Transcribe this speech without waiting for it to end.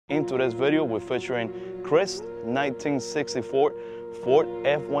In today's video, we're featuring Chris 1964 Ford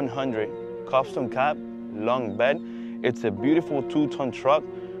F100 Custom Can, long bed. It's a beautiful 2-ton truck,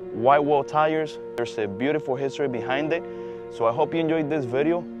 white wall tires. There's a beautiful history behind it. So I hope you enjoyed this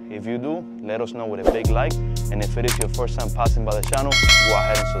video. If you do, let us know with a big like. And if it is your first time passing by the channel, go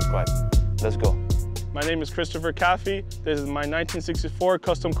ahead and subscribe. Let's go. My name is Christopher Caffey. This is my 1964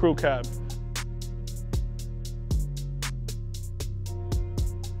 Custom Crew Cab.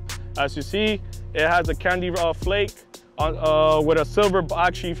 As you see, it has a candy flake with a silver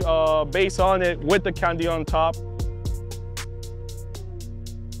base on it with the candy on top.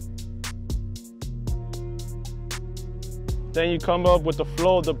 Then you come up with the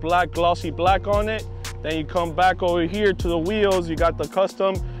flow of the black, glossy black on it. Then you come back over here to the wheels. You got the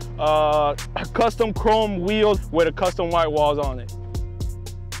custom chrome wheels with a custom white walls on it.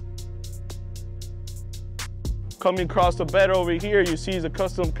 Coming across the bed over here, you see the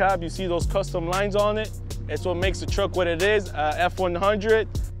custom cab, you see those custom lines on it. It's what makes the truck what it is, F100.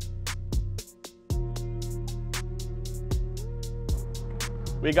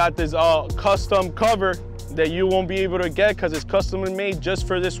 We got this custom cover that you won't be able to get because it's custom made just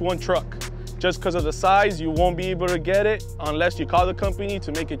for this one truck. Just because of the size, you won't be able to get it unless you call the company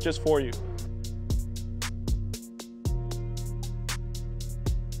to make it just for you.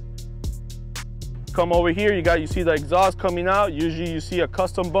 Come over here, you see the exhaust coming out. Usually you see a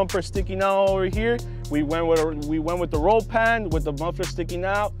custom bumper sticking out over here. We went with the roll pan with the muffler sticking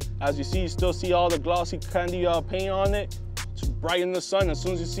out. As you see, you still see all the glossy candy paint on it. It's bright in the sun. As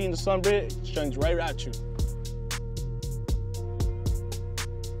soon as you see in the sun, it shines right at you.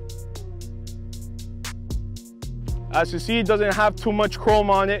 As you see, it doesn't have too much chrome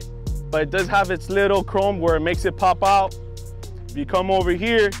on it, but it does have its little chrome where it makes it pop out. If you come over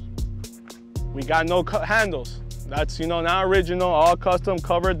here, we got no handles. That's, not original, all custom,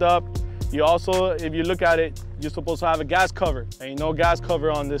 covered up. You also, if you look at it, you're supposed to have a gas cover. Ain't no gas cover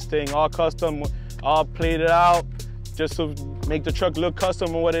on this thing, all custom, all plated out, just to make the truck look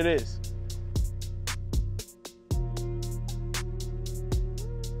custom and what it is.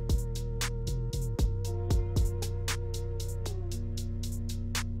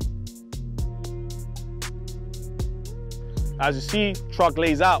 As you see, truck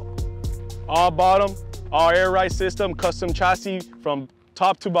lays out. All bottom, all air ride system, custom chassis from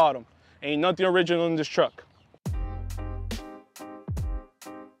top to bottom. Ain't nothing original in this truck.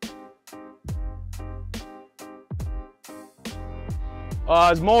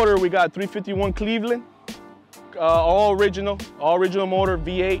 As motor, we got 351 Cleveland, all original motor,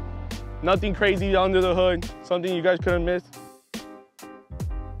 V8. Nothing crazy under the hood, something you guys couldn't miss.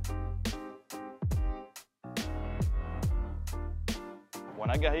 When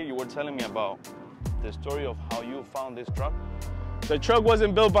I got here, you were telling me about the story of how you found this truck. The truck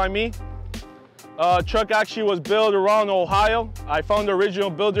wasn't built by me. Truck actually was built around Ohio. I found the original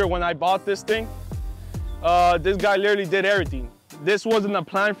builder when I bought this thing. This guy literally did everything. This wasn't a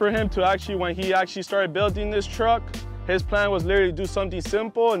plan for him to when he started building this truck. His plan was literally do something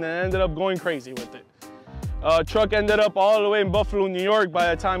simple and then ended up going crazy with it. Truck ended up all the way in Buffalo, New York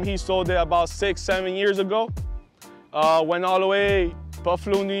by the time he sold it about 6-7 years ago. Went all the way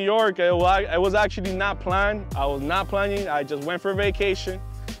Buffalo, New York. It was actually not planned. I was not planning. I just went for vacation.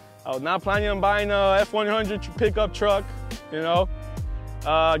 I was not planning on buying a F100 pickup truck,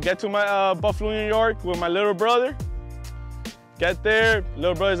 Get to my Buffalo, New York with my little brother. Get there,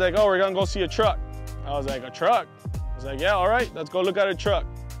 little brother's like, oh, we're gonna go see a truck. I was like, a truck? I was like, yeah, all right, let's go look at a truck.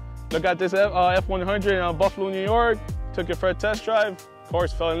 Look at this F100 in Buffalo, New York. Took it for a test drive. Of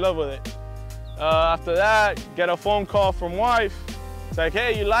course, fell in love with it. After that, get a phone call from wife. It's like,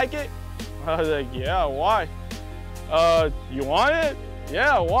 hey, you like it? I was like, yeah, why? You want it?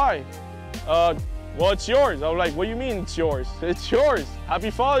 Yeah, why? Well, it's yours. I was like, what do you mean it's yours? It's yours.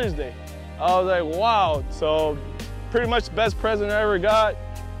 Happy Father's Day. I was like, wow. So pretty much the best present I ever got.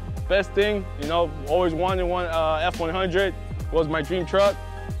 Best thing, always wanted one F100. Was my dream truck.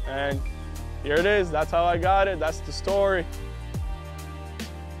 And here it is. That's how I got it. That's the story.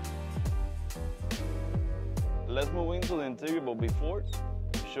 Let's move into the interior, but before,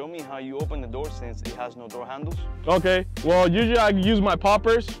 show me how you open the door since it has no door handles. Okay, well, usually I use my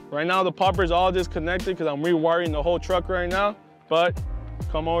poppers. Right now the poppers all disconnected because I'm rewiring the whole truck right now. But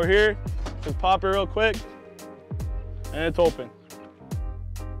come over here, just pop it real quick, and it's open.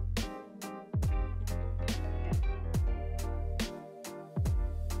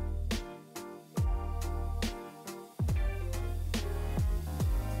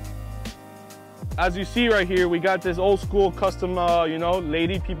 As you see right here, we got this old school custom,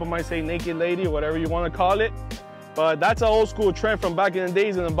 lady. People might say naked lady or whatever you want to call it. But that's an old school trend from back in the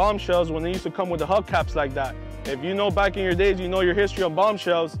days in the bombshells when they used to come with the hubcaps like that. If you know back in your days, you know your history on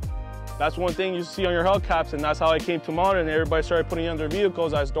bombshells, that's one thing you see on your hubcaps, and that's how it came to modern. Everybody started putting on their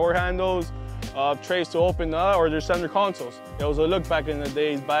vehicles as door handles, trays to open or their center consoles. It was a look back in the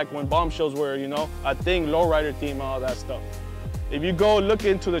days, back when bombshells were, you know, a thing, lowrider theme, all that stuff. If you go look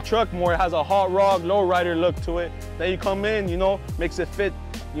into the truck more, it has a hot rod, lowrider look to it. Then you come in, you know, makes it fit,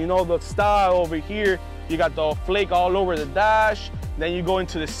 you know, the style over here. You got the flake all over the dash. Then you go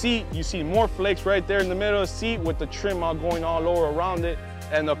into the seat, you see more flakes right there in the middle of the seat with the trim all going all over around it.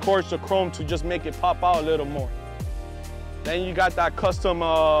 And of course the chrome to just make it pop out a little more. Then you got that custom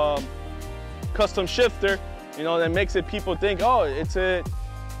shifter, you know, that makes it people think, oh, it's a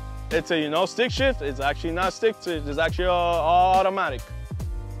you know, stick shift. It's actually not stick shift, it's actually automatic.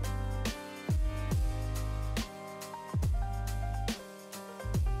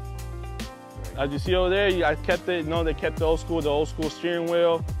 As you see over there, I kept it, you know, they kept the old school steering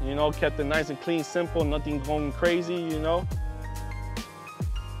wheel, you know, kept it nice and clean, simple, nothing going crazy, you know.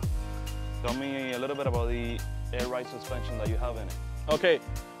 Tell me a little bit about the air ride suspension that you have in it. Okay,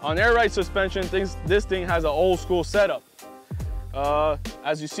 on air ride suspension, this thing has an old school setup.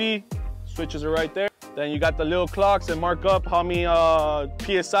 As you see, switches are right there. Then you got the little clocks that mark up how many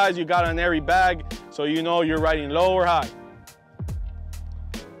PSIs you got on every bag, so you know you're riding low or high.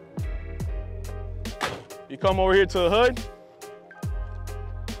 You come over here to the hood,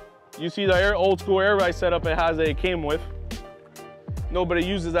 you see the old school air ride setup it came with. Nobody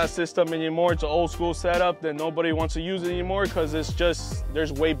uses that system anymore. It's an old school setup that nobody wants to use it anymore because it's just,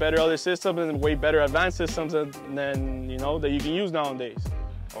 there's way better other systems and way better advanced systems than you know, that you can use nowadays.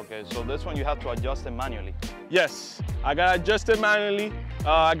 Okay, so this one you have to adjust it manually. Yes, I gotta adjust it manually.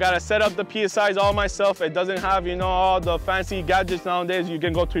 I gotta set up the PSIs all myself. It doesn't have, you know, all the fancy gadgets nowadays. You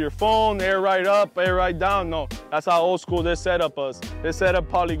can go to your phone, air right up, air right down. No, that's how old school this setup is. This setup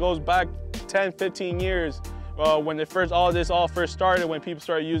probably goes back 10, 15 years. When all this first started, when people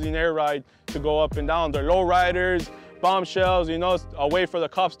started using air ride to go up and down. They're low riders, bombshells, you know, a way for the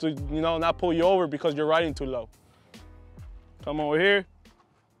cops to, you know, not pull you over because you're riding too low. Come over here.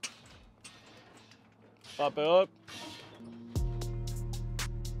 Pop it up.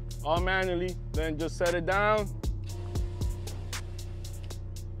 All manually, then just set it down.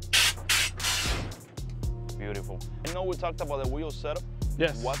 Beautiful. I know we talked about the wheel setup.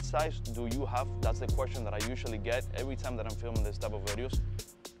 Yes. What size do you have? That's the question that I usually get every time that I'm filming this type of videos.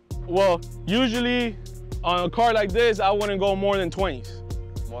 Well, usually on a car like this, I wouldn't go more than 20s.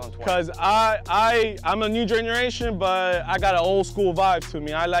 More than 20? Because I'm a new generation, but I got an old school vibe to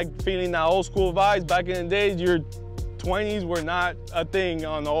me. I like feeling that old school vibes. Back in the days, your 20s were not a thing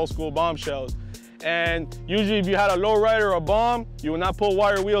on the old school bombshells. And usually if you had a lowrider or a bomb, you would not put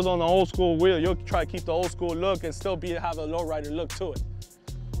wire wheels on the old school wheel. You'll try to keep the old school look and still have a lowrider look to it.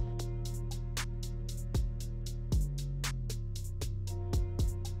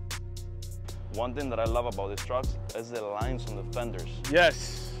 One thing that I love about these trucks is the lines on the fenders.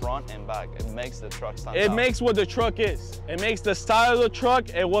 Yes. Front and back. It makes the truck stand out. It makes what the truck is. It makes the style of the truck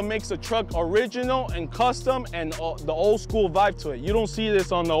and what makes the truck original and custom and the old school vibe to it. You don't see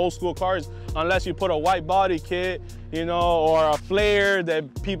this on the old school cars unless you put a white body kit, you know, or a flare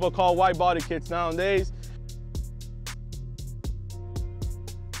that people call white body kits nowadays.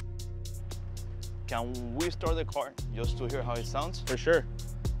 Can we start the car just to hear how it sounds? For sure.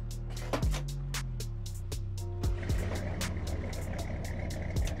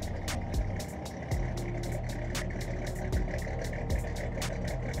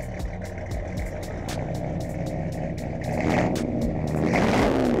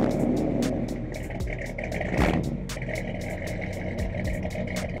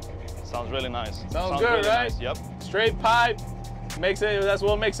 Sounds really nice. Sounds good, really right? Nice. Yep. Straight pipe. That's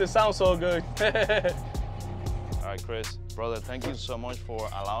what makes it sound so good. All right, Chris, brother, thank you so much for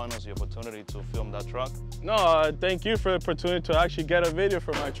allowing us the opportunity to film that truck. No, thank you for the opportunity to actually get a video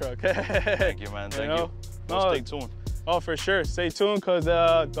for my truck. Thank you, man. Thank you. Well, stay tuned. Oh, for sure. Stay tuned because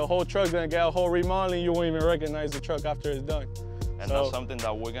the whole truck's gonna get a whole remodeling. You won't even recognize the truck after it's done. And that's something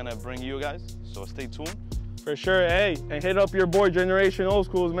that we're gonna bring you guys. So stay tuned. For sure. Hey, and hit up your boy Generation Old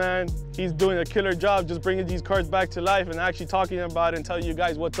Schools, man. He's doing a killer job just bringing these cars back to life and actually talking about it and telling you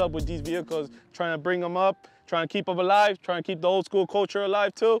guys what's up with these vehicles, trying to bring them up, trying to keep them alive, trying to keep the old school culture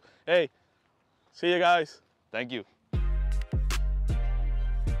alive too. Hey, see you guys. Thank you.